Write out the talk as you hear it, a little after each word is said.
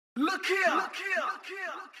Look here! Look here! Look here!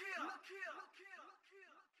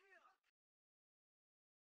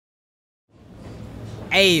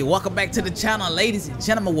 Hey, welcome back to the channel, ladies and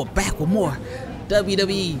gentlemen. We're back with more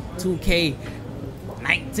WWE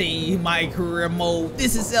 2K19 My Career Mode.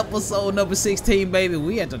 This is episode number 16, baby.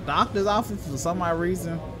 We at the doctor's office for some odd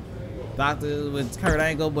reason. Doctor with Kurt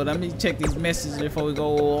Angle, but let me check these messages before we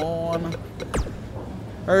go on.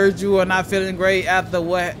 Heard you are not feeling great after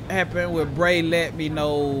what happened with Bray. Let me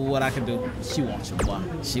know what I can do. She wants you, boy.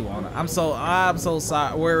 She want her. I'm so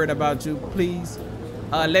sorry, worried about you. Please,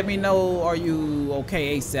 let me know. Are you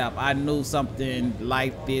okay ASAP? I knew something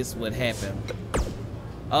like this would happen.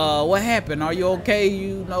 What happened? Are you okay?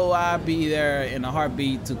 You know I'll be there in a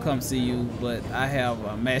heartbeat to come see you, but I have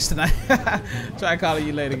a match tonight. Try calling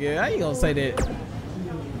you later again. How you gonna say that?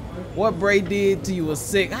 What Bray did to you was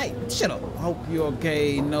sick. Hey, shut up. Hope you're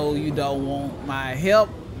okay. No, you don't want my help,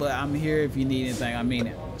 but I'm here if you need anything. I mean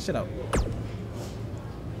it. Shut up.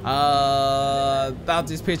 Thought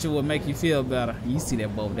this picture would make you feel better. You see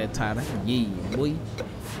that boy with that title? Yeah, boy.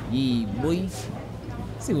 Yeah, boy.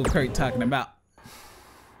 See what Kurt talking about.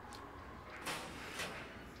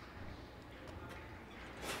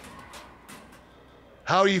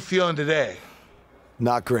 How are you feeling today?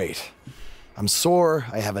 Not great. I'm sore,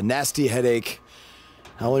 I have a nasty headache.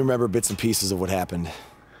 I only remember bits and pieces of what happened.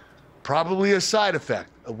 Probably a side effect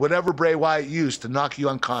of whatever Bray Wyatt used to knock you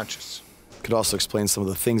unconscious. Could also explain some of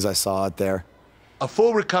the things I saw out there. A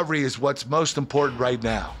full recovery is what's most important right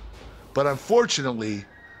now. But unfortunately,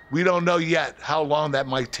 we don't know yet how long that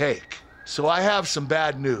might take. So I have some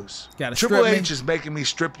bad news. Triple H is making me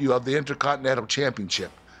strip you of the Intercontinental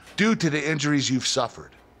Championship due to the injuries you've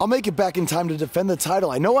suffered. I'll make it back in time to defend the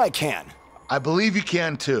title. I know I can. I believe you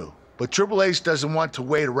can too, but Triple H doesn't want to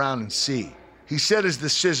wait around and see. He said his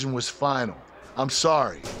decision was final. I'm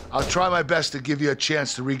sorry. I'll try my best to give you a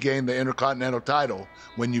chance to regain the Intercontinental title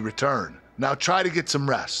when you return. Now try to get some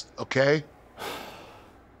rest, okay?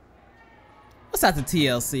 What's out the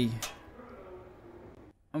TLC?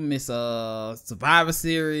 I miss Survivor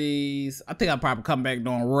Series. I think I'll probably come back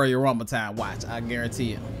during Royal Rumble time. Watch, I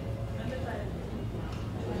guarantee it.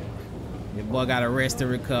 Your boy got to rest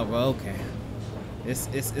and recover. Okay.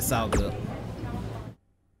 It's all good.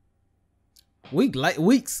 Weeks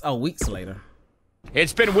later.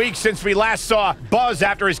 It's been weeks since we last saw Buzz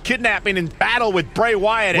after his kidnapping and battle with Bray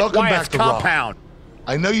Wyatt at Wyatt's compound.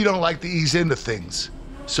 I know you don't like to ease into things,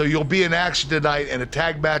 so you'll be in action tonight in a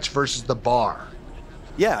tag match versus The Bar.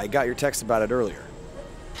 Yeah, I got your text about it earlier.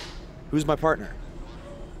 Who's my partner?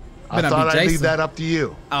 I thought I'd leave that up to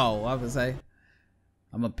you. Oh, I would say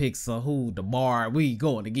I'm gonna pick who The Bar we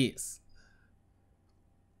going against.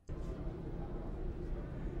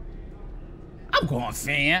 I'm going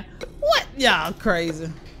Finn. What? Y'all crazy.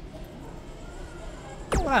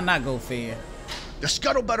 Why not go Finn? The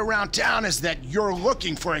scuttlebutt around town is that you're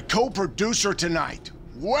looking for a co-producer tonight.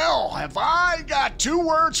 Well, have I got two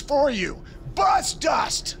words for you. Buzz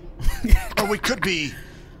Dust. Or we could be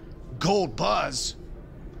Gold Buzz.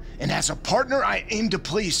 And as a partner, I aim to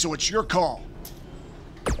please, so it's your call.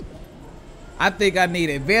 I think I need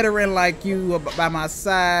a veteran like you by my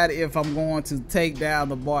side if I'm going to take down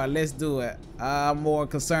The Bar. Let's do it. I'm more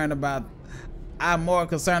concerned about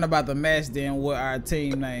the match than what our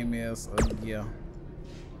team name is. Yeah.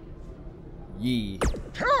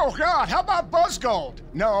 Oh God, how about Buzz Gold?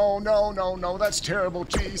 No, that's terrible,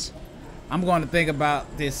 jeez. I'm going to think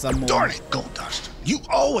about this some more. Darn it, Gold Dust. You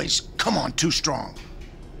always come on too strong.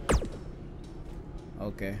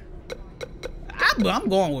 Okay. I'm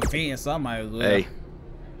going with Finn, so I might as well. Hey.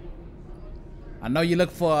 I know you're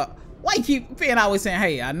looking for why you keep Finn always saying,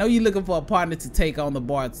 hey, I know you're looking for a partner to take on The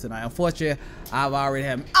Bar tonight. Unfortunately, I've already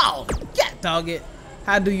had oh, yeah, dog it.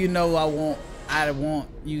 How do you know I want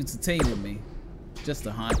you to team with me? Just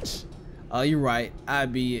a hunch. Oh, you're right.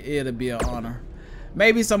 It'll be an honor.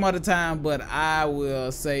 Maybe some other time, but I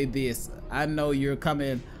will say this. I know you're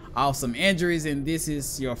coming off some injuries and this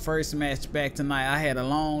is your first match back tonight. I had a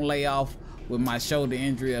long layoff with my shoulder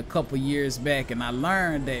injury a couple years back, and I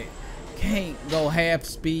learned that can't go half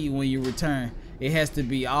speed when you return. It has to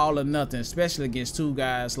be all or nothing, especially against two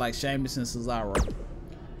guys like Sheamus and Cesaro.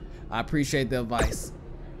 I appreciate the advice.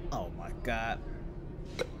 Oh my God.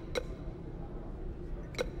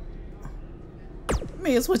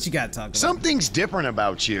 Man, it's what you got to talk about. Something's different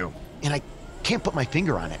about you, and I can't put my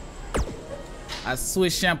finger on it. I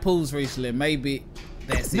switched shampoos recently. Maybe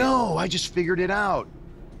that's it. No, I just figured it out.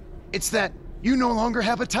 It's that you no longer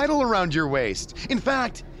have a title around your waist. In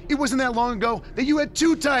fact, it wasn't that long ago that you had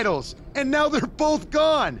two titles, and now they're both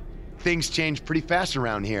gone. Things change pretty fast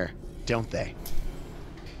around here, don't they?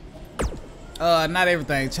 Not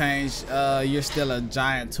everything changed. You're still a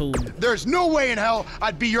giant tool. There's no way in hell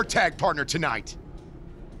I'd be your tag partner tonight.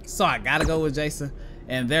 So I gotta go with Jason.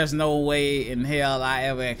 And there's no way in hell I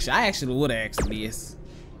actually would have asked this.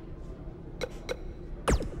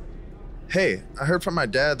 Hey, I heard from my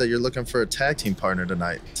dad that you're looking for a tag team partner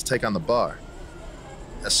tonight to take on the Bar.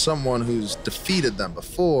 As someone who's defeated them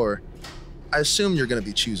before, I assume you're gonna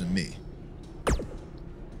be choosing me.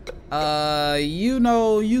 You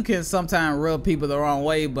know, you can sometimes rub people the wrong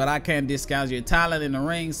way, but I can't discount your talent in the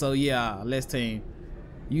ring, so yeah, let's team.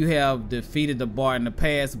 You have defeated the Bar in the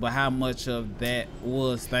past, but how much of that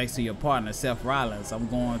was thanks to your partner, Seth Rollins? I'm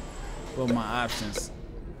going for my options.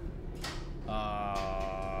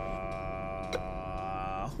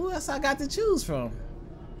 Who else I got to choose from?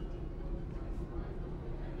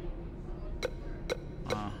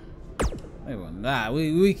 Nah,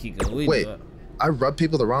 we can go. Wait, I rub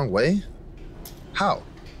people the wrong way? How?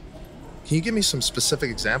 Can you give me some specific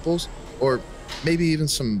examples? Or maybe even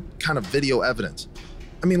some kind of video evidence?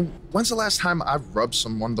 I mean, when's the last time I've rubbed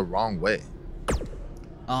someone the wrong way?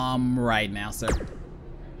 Right now, sir.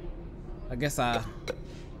 I guess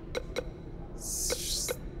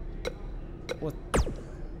what?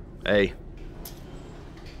 Hey.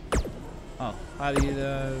 Oh, how do you,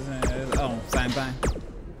 same thing.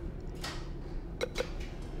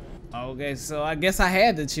 Okay, so I guess I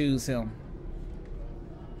had to choose him.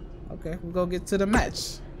 Okay, we'll go get to the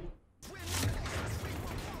match.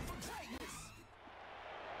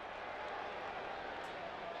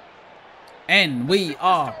 And we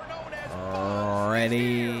are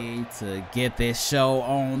ready to get this show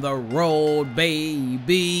on the road,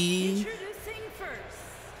 baby. Introducing first,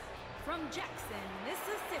 from Jackson,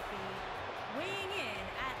 Mississippi, weighing in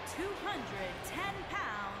at 210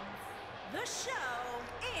 pounds, the show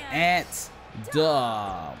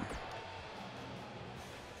AntDub.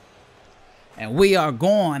 And we are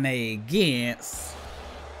going against...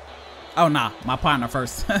 Oh, nah, my partner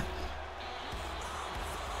first.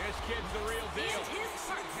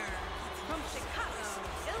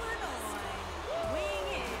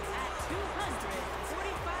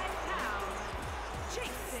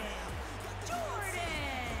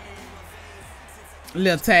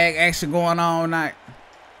 Little tag action going on tonight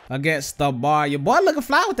against the Bar. Your boy looking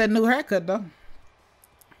fly with that new haircut though.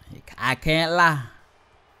 I can't lie.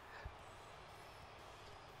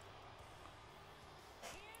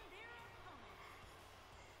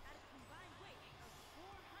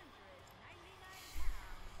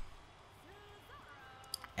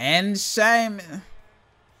 And Sheamus,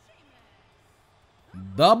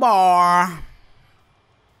 the Bar.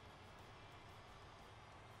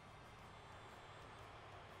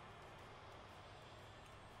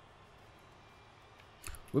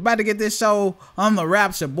 We're about to get this show on the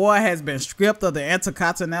wraps. Your boy has been stripped of the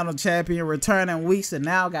Intercontinental Champion, returning weeks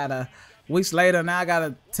later, now got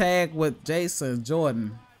a tag with Jason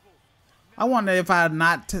Jordan. I wonder if I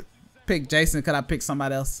not pick Jason, could I pick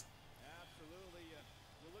somebody else?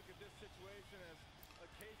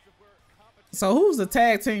 So who's the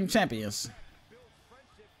tag team champions?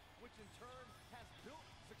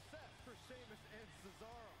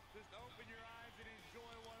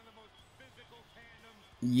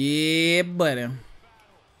 Yeah, buddy.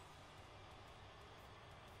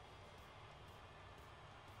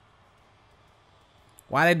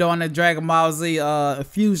 Why they doing the Dragon Ball Z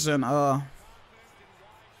fusion?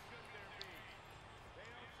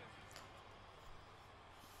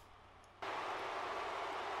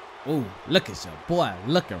 Ooh, look at your boy.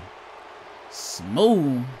 Look at him.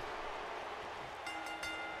 Smooth.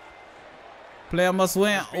 Player must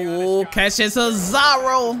win. Oh, catches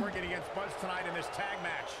Cesaro.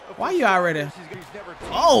 Why you already?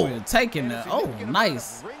 Oh, taking that. Oh,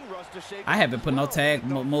 nice. I haven't put no tag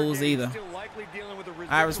moves either.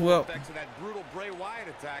 Irish whip.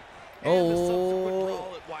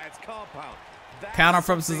 Oh. Counter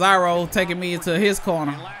from Cesaro, taking me into his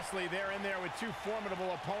corner.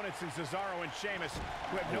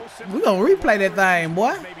 We're gonna replay that thing,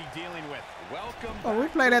 boy. Oh,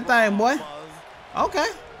 replay that thing, boy. Okay.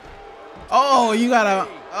 Oh, you gotta.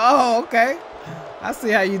 Oh, okay. I see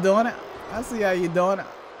how you doing it. I see how you doing it.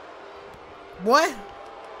 Boy.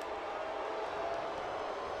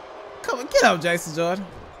 Come on, get up, Jason Jordan.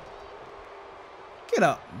 Get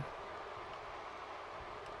up.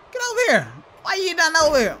 Get over here. Why you not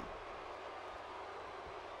over here?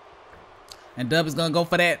 And Dub is gonna go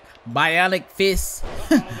for that bionic fist.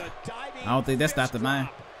 I don't think that's not the man.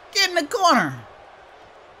 Get in the corner.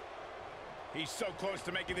 He's so close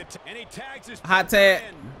to making it. And he tags his hot tag.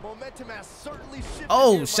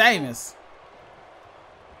 Oh, Sheamus.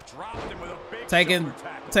 Taking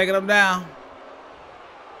him down.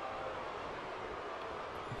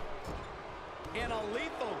 And a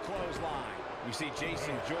lethal clothesline. You see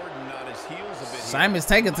Jason Jordan on his heels a bit. Sheamus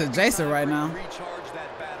taking to Jason right now. Recharge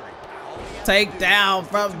that battery. Take down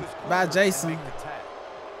by Jason.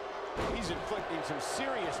 He's inflicting some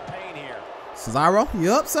serious pain here. Cesaro,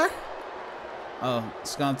 you up, sir? Oh,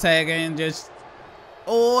 just gonna tag in just.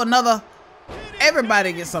 Oh, another.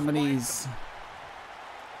 Everybody get some of these.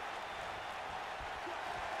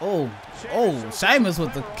 Oh, Sheamus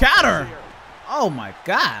with the counter. Oh my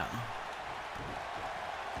God.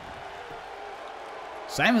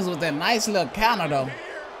 Sheamus with that nice little counter though.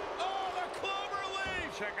 Oh, the clover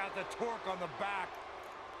leaf. Check out the torque on the back.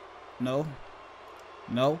 No.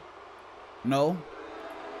 No. No.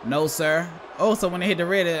 No, sir. Oh, so when they hit the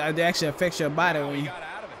red, it actually affects your body when you. Got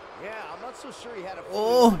out of it. Yeah, I'm not so sure he had a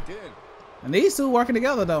Oh. And these two working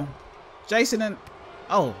together though. Jason and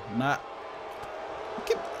oh, not.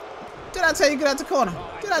 Did I tell you get out the corner?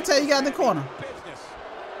 Did I tell you get out the corner?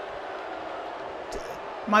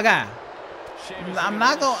 My guy. I'm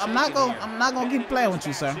not gonna keep playing with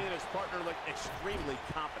you, sir.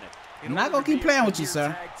 I'm not gonna keep playing with you,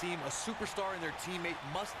 sir.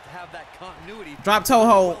 Drop toe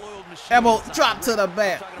hold. Elbow drop to the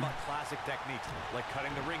back. Classic techniques like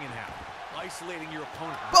cutting the ring in half, isolating your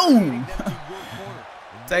opponent. Boom.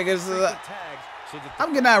 Take it to the.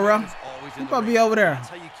 I'm getting out, bro. You probably be over there. That's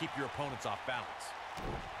how you keep your opponents off balance.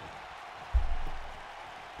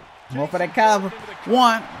 More for that cover.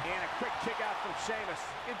 One. And a quick kick out from Sheamus.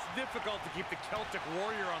 It's difficult to keep the Celtic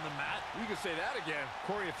Warrior on the mat. You can say that again.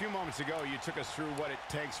 Corey, a few moments ago, you took us through what it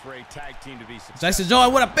takes for a tag team to be successful. Jason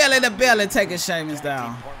Jordan with a belly to belly taking Sheamus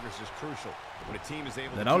down. Partners is crucial. When a team is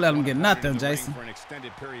able to don't let them get nothing, Jason. For an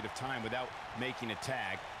extended period of time without making a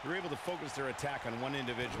tag, they're able to focus their attack on one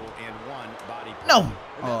individual and one body part. No.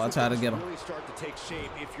 Oh, I tried to get him. Really start to take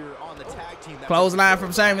shape if you're on the tag team. Clothesline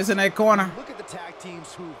from Sheamus in that corner. Look at the tag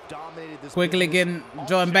teams who dominated this. Quickly getting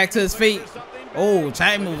Jordan back to his feet. Oh,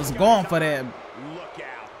 Sheamus was going for that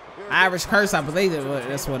Irish curse, I believe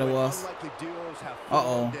that's what it was.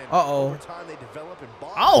 Uh-oh. Uh-oh.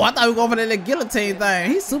 Oh, I thought we were going for that little guillotine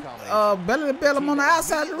thing. He's super belly to belly on the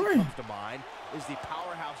outside of the ring. Is the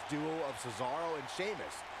powerhouse duo of Cesaro and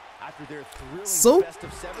Sheamus after their thrilling best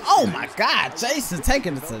of 7 Oh my God, Jason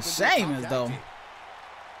taking it to Sheamus though.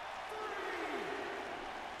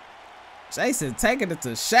 Jason taking it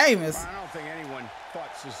to Sheamus. I don't think anyone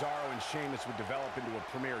thought Cesaro and Sheamus would develop into a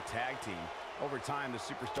premier tag team. Over time, the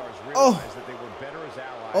superstars realized that they were better as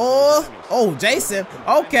allies. Oh, Jason.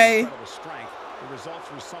 Okay. The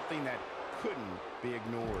results were something that couldn't be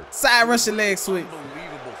ignored. Side Russian leg sweep.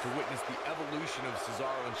 Unbelievable to witness the evolution of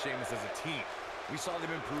Cesaro and Sheamus as a team. We saw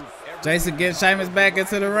them improve. Jason getting Sheamus back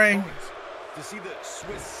into the ring. To see the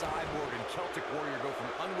Swiss cyborg and Celtic Warrior go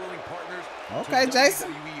from unwilling partners okay, to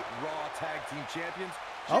Jason. WWE Raw Tag Team Champions.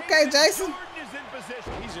 Okay, Jason. Jordan is in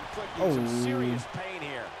position. He's inflicting some serious pain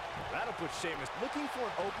here. That'll put Sheamus looking for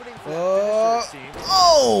an opening for that finisher, it seems.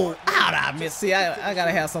 Oh, how'd I miss? See, I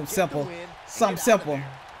gotta have something simple. Something simple.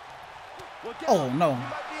 Oh no.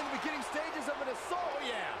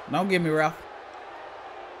 Don't get me, Ralph.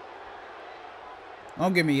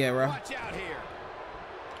 Don't get me yet, Ralph. Watch out here.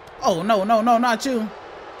 Oh no, not you. Oh,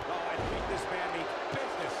 I think this man means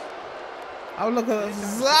business. I would look at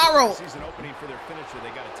Cesaro. Sees an opening for their finisher.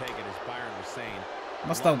 They got to take it, as Byron was saying.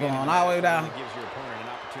 My stuff going on all the way down. Gives your opponent an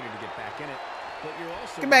opportunity to get back in it, but you're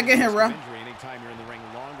also get back in here, bro. Anytime you're in the ring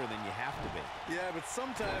longer than you have to be. Yeah, but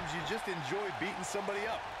sometimes you just enjoy beating somebody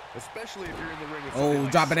up, especially if you're in the ring with somebody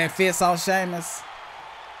like dropping that fist off Sheamus.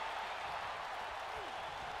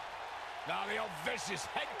 Now the old vicious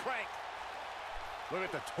head crank. Look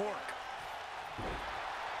at the torque.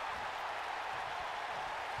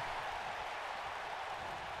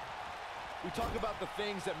 We talk about the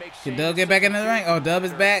things that make Can Dub get back in the ring? Oh, Dub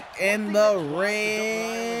is back in the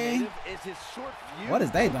ring. What is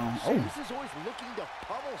they doing? Oh. Is always looking to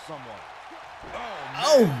pummel someone.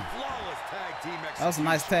 Oh. That was a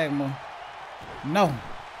nice tag move. No.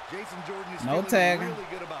 Jason Jordan is no tagging. Really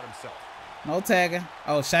good about himself. No tagging.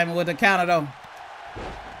 Oh, Sheamus with the counter though.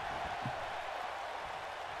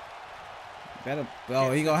 Better.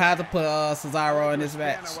 Oh, he gonna have to put Cesaro in this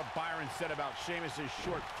match.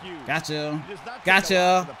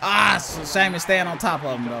 Gotcha. Ah, so Sheamus staying on top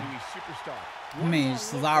of him though. I mean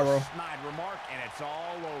Cesaro. And it's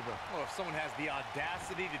all over. Well, if someone has the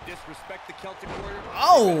audacity to disrespect the Celtic Warrior,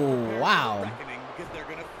 oh wow. Because they're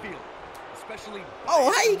gonna feel it, especially.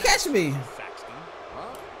 Oh, how you catch me?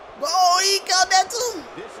 Oh, he got that too.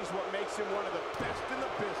 This is what makes him one of the best in the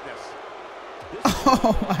business.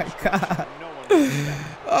 Oh my God.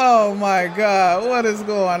 Oh my God, what is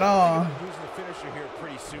going on? Losing the finisher here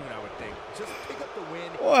pretty soon soon, I would think. Just pick up the win.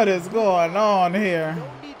 What is going on here?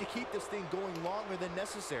 No need to keep this thing going longer than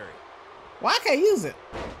necessary. Why I can't use it?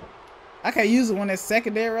 I can't use it when it's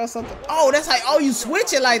secondary or something. Oh, that's like, oh, you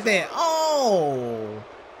switch it like that. Oh.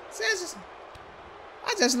 See,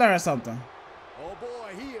 I just learned something. Oh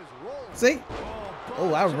boy, he is rolling. See?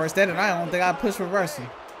 Oh, I reversed that, and I don't think I pushed reversing.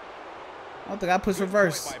 I don't think I pushed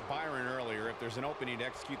reverse. There's an opening to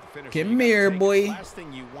execute the finish. Come here, boy.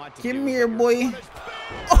 Come here, boy.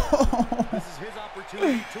 Oh. This is his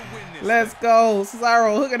opportunity to win this. Let's go.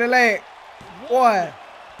 Cesaro, hook in the leg. 1,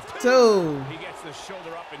 2. He gets the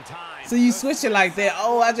shoulder up in time. So you switch it like that.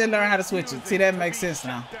 Oh, I just learned how to switch it. See, that makes sense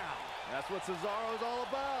now. That's what Cesaro's all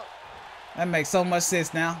about. That makes so much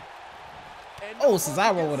sense now. Oh,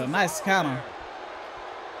 Cesaro with a nice counter.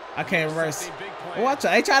 I can't reverse. Oh,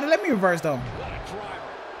 they tried to let me reverse though.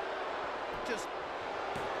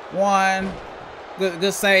 1.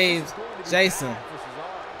 Good save, Jason.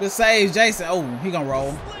 Good save, Jason. Oh, he gonna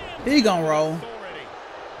roll. He gonna roll.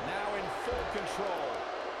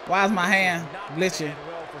 Why is my hand glitching?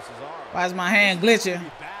 Why is my hand glitching?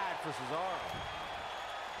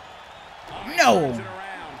 No.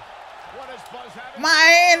 My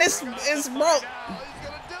hand is broke.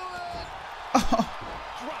 Oh.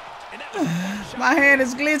 My hand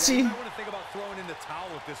is glitchy.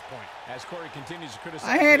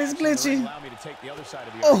 My hand is glitchy.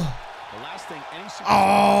 Oh.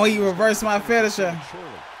 Oh, he reversed my finisher.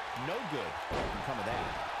 No good can come of that.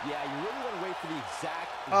 Yeah, you really want to wait for the exact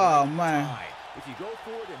Oh man. If you go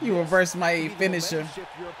forward and you reversed my finisher.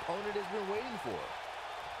 Your opponent has been waiting for.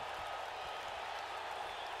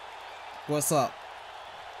 What's up?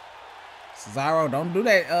 Cesaro, don't do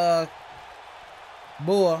that,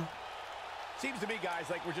 bull. Seems to me, guys,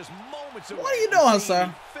 like we're just moments away. What are you doing,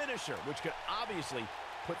 sir? Finisher, which could obviously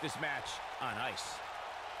put this match on ice.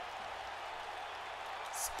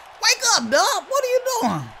 Wake up, dog. What are you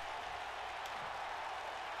doing?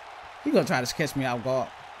 You gonna try to catch me off guard.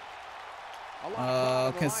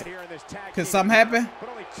 Can something happen?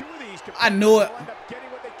 I knew it.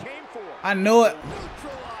 I knew it.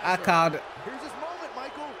 I called it.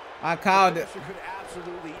 I called it. Could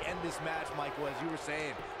absolutely end this match, Michael, as you were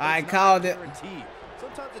saying. I called it.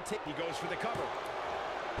 Sometimes he goes for the cover.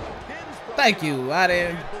 Thank you. I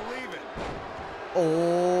didn't.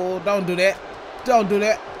 Oh, don't do that. Don't do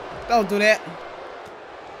that. Don't do that.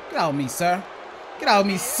 Get out of me, sir. Get out of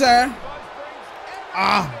me, sir.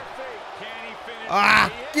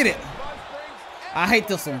 Get it. I hate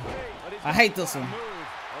this one. I hate this one.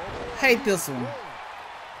 Hate this one.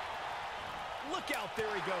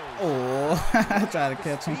 Oh, I tried to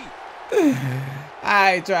catch him.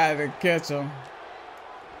 I tried to catch him.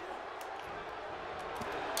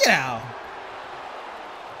 Get out.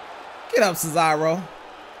 Get up, Cesaro.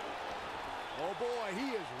 Oh boy,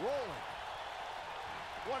 he is rolling.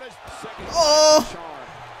 Oh,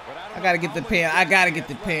 I gotta get the pin. I gotta get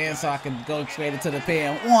the pin so I can go straight into the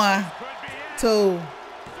pin. 1, 2,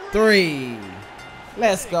 3.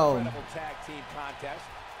 Let's go.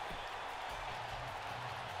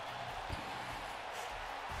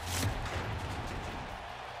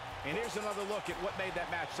 And here's another look at what made that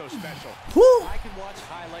match so special. Woo. I can watch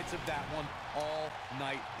highlights of that one all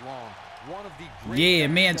night long. One of the yeah,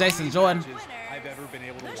 me and Jason Jordan I've ever been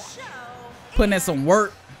able to watch. putting in some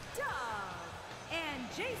work. And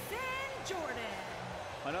Jason Jordan.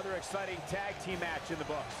 Another exciting tag team match in the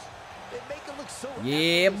books. They make it look so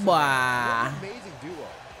Yeah, boy. amazing duo.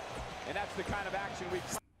 And that's the kind of action we...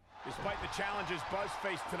 Despite the challenges Buzz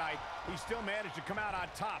faced tonight, he still managed to come out on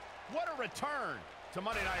top. What a return to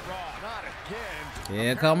Monday Night Raw. Not again.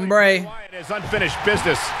 Here come Bray. His unfinished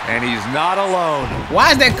business. And he's not alone.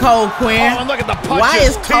 Why is that cold, Quinn? Oh, and look at the punches. Why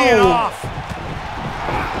is teeing cold? off.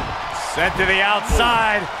 Sent to the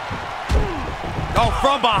outside. Oh,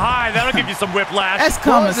 from behind. That'll give you some whiplash. That's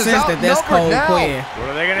common sense that that's cold, Quinn.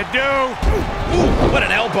 What are they going to do? Ooh, what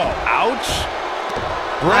an elbow. Ouch.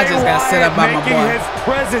 I just got set up by my boy. His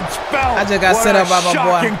presence felt. I just got set up by my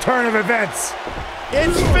boy. Shocking turn of events.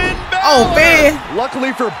 It's Finn Balor. Oh, Finn.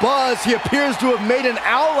 Luckily for Buzz, he appears to have made an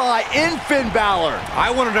ally in Finn Balor.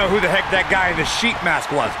 I want to know who the heck that guy in the sheep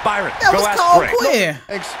mask was. Byron, That go was ask cold, Bray. Quinn.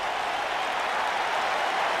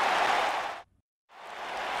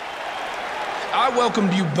 I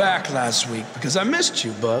welcomed you back last week because I missed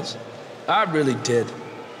you, Buzz. I really did.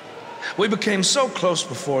 We became so close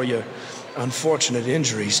before your unfortunate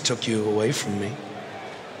injuries took you away from me.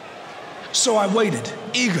 So I waited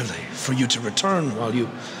eagerly for you to return while you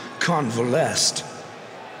convalesced.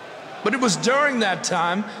 But it was during that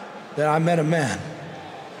time that I met a man.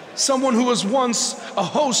 Someone who was once a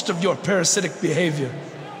host of your parasitic behavior.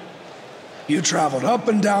 You traveled up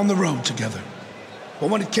and down the road together. But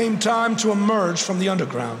when it came time to emerge from the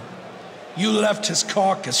underground, you left his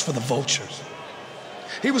carcass for the vultures.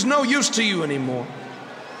 He was no use to you anymore,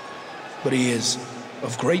 but he is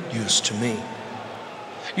of great use to me.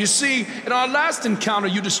 You see, in our last encounter,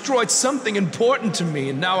 you destroyed something important to me,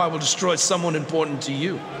 and now I will destroy someone important to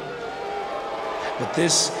you. But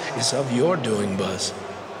this is of your doing, Buzz.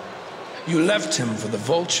 You left him for the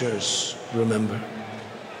vultures, remember?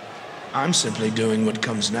 I'm simply doing what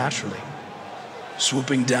comes naturally,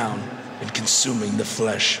 swooping down and consuming the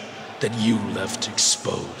flesh that you left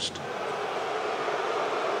exposed.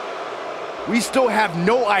 We still have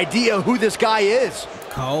no idea who this guy is.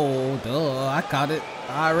 Cole, duh, I caught it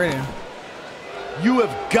already. You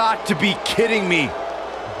have got to be kidding me.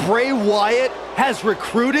 Bray Wyatt has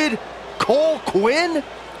recruited Cole Quinn?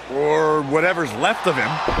 Or whatever's left of him.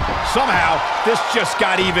 Somehow, this just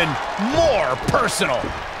got even more personal.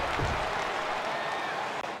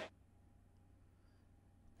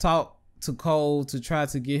 Talk to Cole to try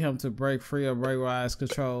to get him to break free of Bray Wyatt's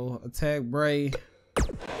control. Attack Bray.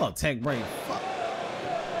 Oh, attack Bray. Fuck.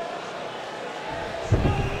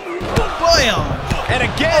 Bam! And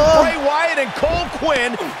again, Bray Wyatt and Cole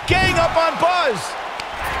Quinn gang up on Buzz.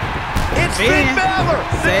 It's Finn Balor.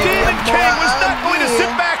 The Demon King was not going to sit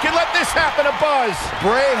back and let this happen to Buzz.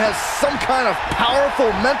 Bray has some kind of powerful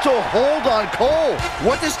mental hold on Cole.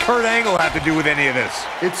 What does Kurt Angle have to do with any of this?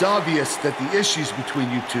 It's obvious that the issues between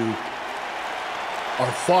you two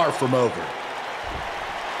are far from over.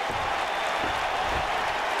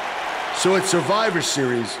 So at Survivor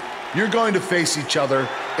Series, you're going to face each other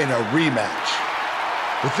in a rematch.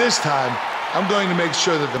 But this time, I'm going to make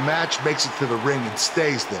sure that the match makes it to the ring and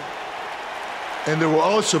stays there. And there will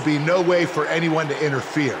also be no way for anyone to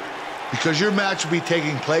interfere, because your match will be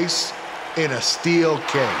taking place in a steel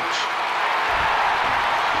cage.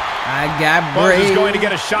 I got Bray. Buzz is going to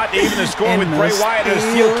get a shot to even the score with Bray Wyatt in a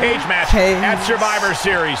steel cage match at Survivor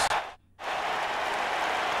Series.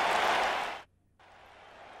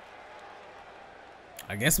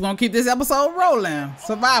 I guess we're gonna keep this episode rolling.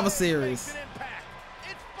 Survivor Series.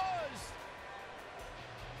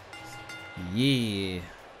 Yeah.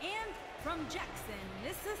 And from Jackson,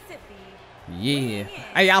 Mississippi. Yeah.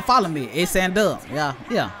 Hey, y'all follow me. ItsAntDub. Yeah,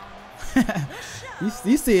 yeah.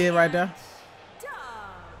 you see it right there.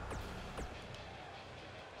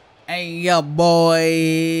 Hey, yeah,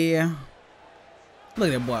 boy. Look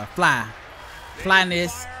at that boy. Fly.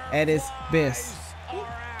 Flyness at its best.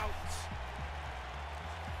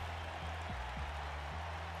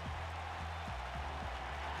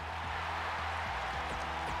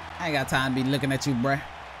 I ain't got time to be looking at you, bruh.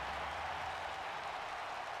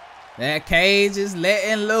 That cage is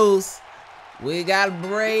letting loose. We got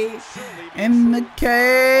Bray in the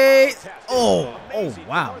cage. Oh,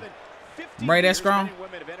 wow. Bray that strong?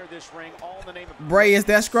 Bray is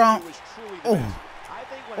that strong? Oh,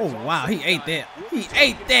 wow, he ate that. He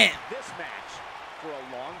ate that.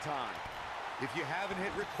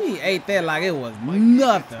 He ate that like it was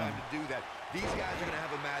nothing. These guys are going to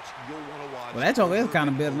have a match you'll want to watch. Well, that joke is kind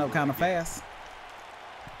of building up kind of fast.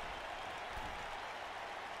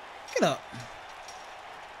 Get up.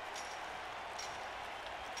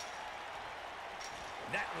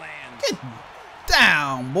 That lands. Get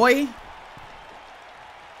down, boy.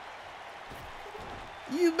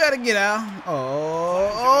 You better get out.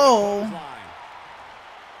 Oh.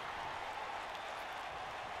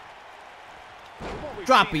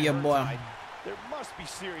 Drop it, your boy. There must be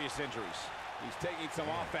serious injuries. He's taking some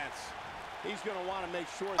offense. He's going to want to make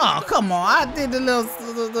sure. Oh, come on. I did the little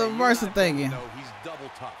reversal thinking. No, he's double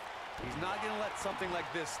tough. He's not going to let something like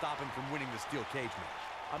this stop him from winning the steel cage match.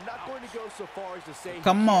 I'm not going to go so far as to say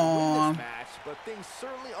come on. This match, but things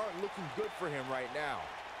certainly aren't looking good for him right now.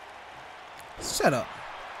 Shut up.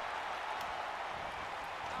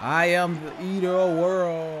 I am the eater of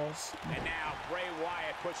worlds. And now Bray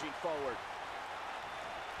Wyatt pushing forward.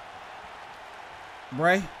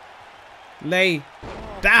 Bray, lay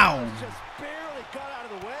down. Just barely got out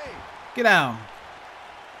of the way. Get out.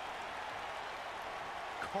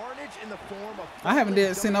 Carnage in the form of I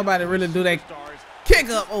haven't seen nobody really do that kick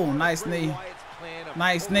up. Oh, nice knee.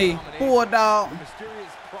 Nice knee. Bulldog.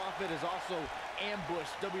 Mysterious Prophet is also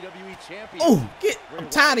ambushed WWE champion. Oh, I'm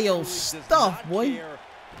tired of your stuff, boy.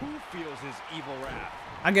 Who feels his evil wrath?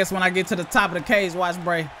 I guess when I get to the top of the cage, watch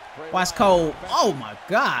Bray. Watch Cole. Oh my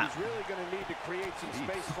God. He's really going to need to create some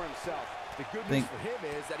space for himself. The good Think- news for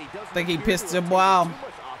him is that he doesn't think he appear pissed to your have boy off. taken too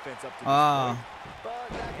much offense up to this point. But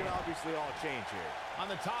that can obviously all change here. On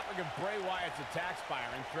the topic of Bray Wyatt's attack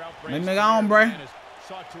firing throughout Let Bray's me go on, Bray.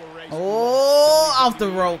 sought to erase Oh, off the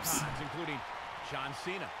ropes. including John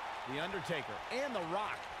Cena. The Undertaker and The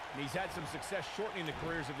Rock. And he's had some success shortening the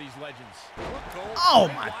careers of these legends.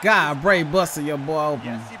 Oh my God, Bray busted your boy open.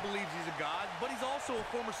 Yes, he believes he's a god, but he's also a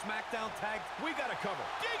former SmackDown tag. We got to cover.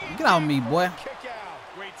 Get on me, boy. Kick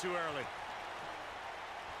out. Way too early.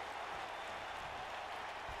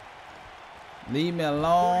 Leave me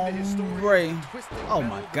alone, Bray. Oh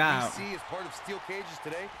my God. DC as part of steel cages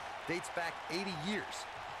today dates back 80 years.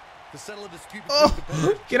 To settle a dispute Oh,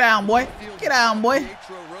 get down, boy. Get down, boy.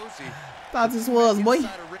 Thought this was, boy.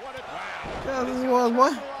 Thought this was,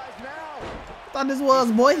 boy. Thought this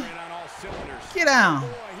was, boy. Get down.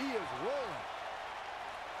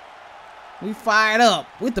 We fired up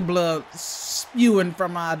with the blood spewing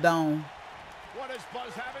from our dome.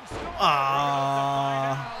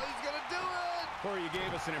 Ah. Corey, you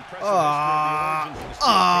gave us an impressive history of the origins of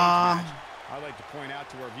the steel cage match. I'd like to point out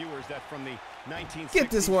to our viewers that from the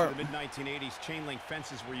 1960s to the mid-1980s, chain link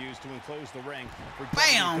fences were used to enclose the ring for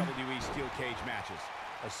WWE steel cage matches.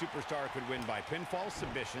 A superstar could win by pinfall,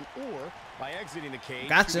 submission, or by exiting the cage.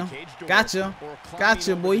 Gotcha. Gotcha.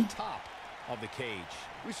 Gotcha, boy. Top of the cage.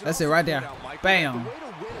 That's it right there. Bam.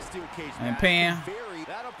 And pan.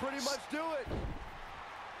 That'll pretty much do it.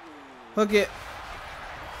 Hook it.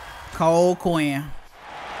 Cole Quinn.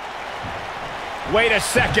 Wait a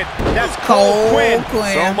second. That's Cole Quinn.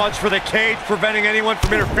 So much for the cage preventing anyone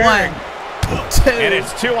from interfering. 1, 2. And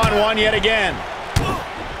it's 2-on-1 yet again.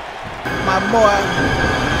 My boy.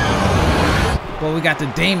 Well, we got the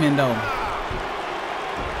demon though.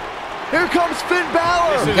 Here comes Finn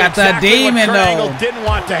Balor. We got the demon what Kurt though. Angle didn't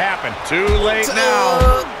want to happen. Too late 2,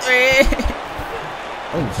 now. 3.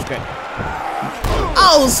 Oh, shit.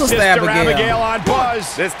 Oh, Sister Abigail on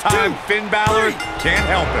Buzz. This time, Finn Balor can't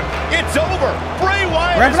help him. It's over. Bray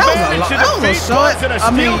Wyatt that was a short,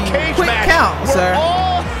 quick count, sir.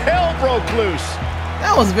 All hell broke loose.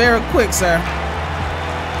 That was very quick, sir.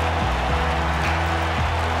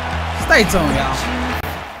 Stay tuned, y'all.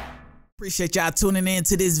 Appreciate y'all tuning in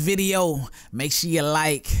to this video. Make sure you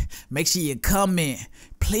like, make sure you comment.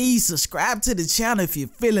 Please subscribe to the channel if you're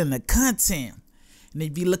feeling the content. And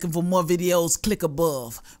if you're looking for more videos, click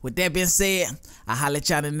above. With that being said, I'll holler at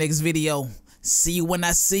y'all in the next video. See you when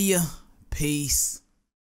I see you. Peace.